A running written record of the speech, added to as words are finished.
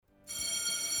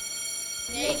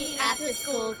Making After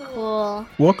School Cool.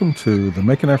 Welcome to the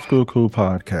Making After School Cool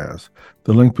podcast,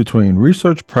 the link between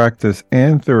research, practice,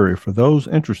 and theory for those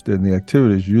interested in the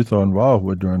activities youth are involved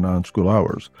with during non-school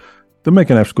hours. The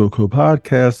Making After School Cool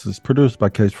podcast is produced by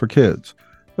Case for Kids,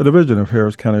 a division of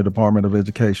Harris County Department of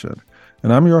Education,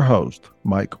 and I'm your host,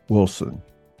 Mike Wilson.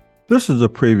 This is a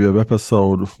preview of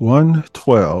episode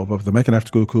 112 of the Making After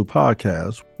School Cool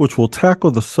podcast, which will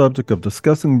tackle the subject of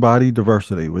discussing body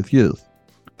diversity with youth.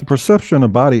 The perception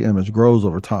of body image grows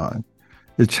over time.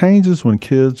 It changes when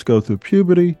kids go through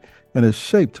puberty and is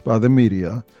shaped by the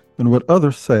media and what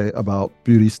others say about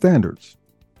beauty standards.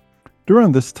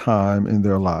 During this time in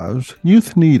their lives,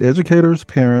 youth need educators,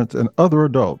 parents, and other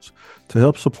adults to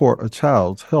help support a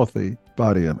child's healthy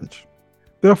body image.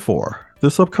 Therefore,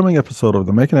 this upcoming episode of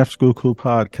the Making After School Cool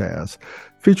podcast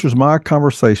features my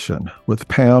conversation with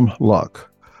Pam Luck,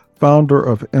 founder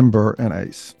of Ember and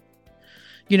Ace.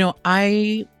 You know,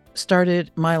 I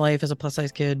started my life as a plus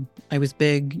size kid. I was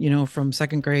big, from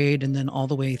second grade and then all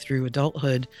the way through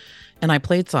adulthood. And I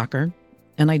played soccer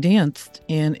and I danced.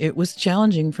 And it was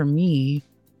challenging for me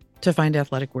to find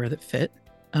athletic wear that fit,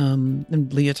 and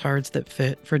leotards that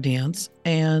fit for dance.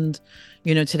 And,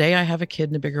 today I have a kid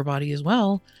in a bigger body as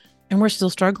well. And we're still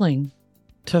struggling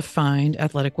to find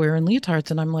athletic wear and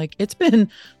leotards. And I'm like, it's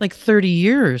been like 30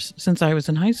 years since I was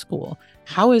in high school.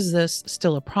 How is this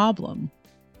still a problem?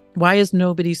 Why is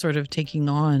nobody sort of taking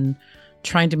on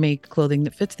trying to make clothing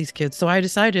that fits these kids? So I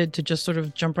decided to just sort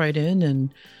of jump right in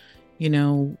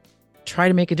and, try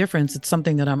to make a difference. It's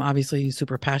something that I'm obviously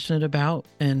super passionate about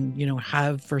and,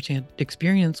 have firsthand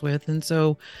experience with. And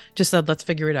so just said, let's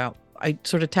figure it out. I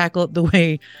sort of tackle it the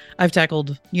way I've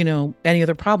tackled, any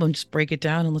other problem, just break it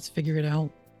down and let's figure it out.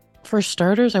 For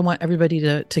starters, I want everybody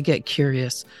to get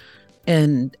curious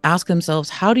and ask themselves,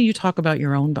 how do you talk about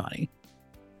your own body?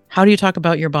 How do you talk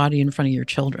about your body in front of your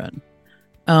children?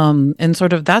 And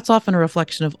sort of that's often a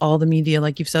reflection of all the media,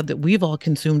 like you've said, that we've all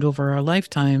consumed over our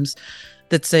lifetimes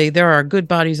that say there are good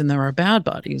bodies and there are bad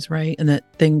bodies, right? And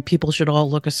that people should all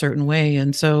look a certain way.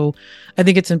 And so I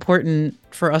think it's important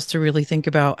for us to really think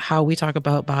about how we talk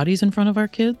about bodies in front of our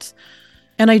kids.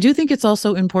 And I do think it's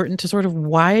also important to sort of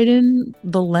widen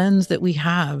the lens that we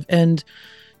have and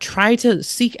try to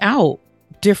seek out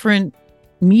different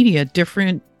media,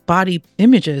 different body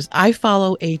images. I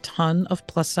follow a ton of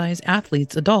plus size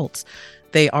athletes, adults.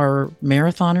 They are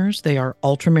marathoners, they are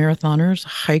ultra marathoners,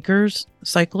 hikers,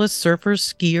 cyclists, surfers,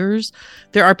 skiers.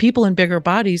 There are people in bigger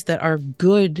bodies that are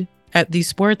good at these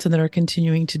sports and that are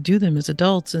continuing to do them as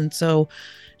adults. And so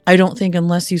I don't think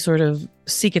unless you sort of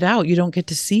seek it out, you don't get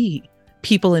to see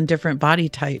people in different body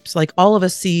types. Like all of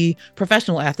us see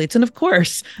professional athletes, and of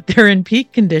course they're in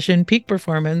peak condition, peak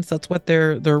performance. That's what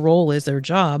their role is, their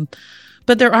job.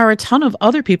 But there are a ton of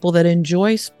other people that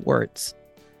enjoy sports,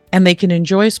 and they can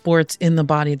enjoy sports in the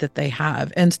body that they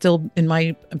have and still, in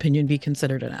my opinion, be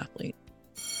considered an athlete.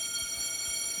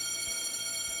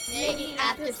 Making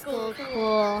After School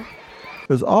Cool.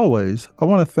 As always, I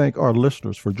want to thank our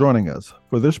listeners for joining us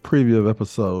for this preview of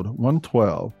episode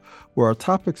 112, where our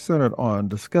topic centered on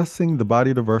discussing the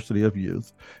body diversity of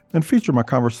youth and featured my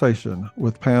conversation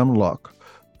with Pam Luck,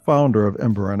 founder of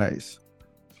Ember and Ace.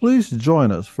 Please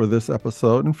join us for this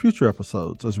episode and future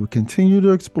episodes as we continue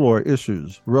to explore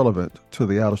issues relevant to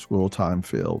the out-of-school time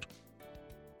field.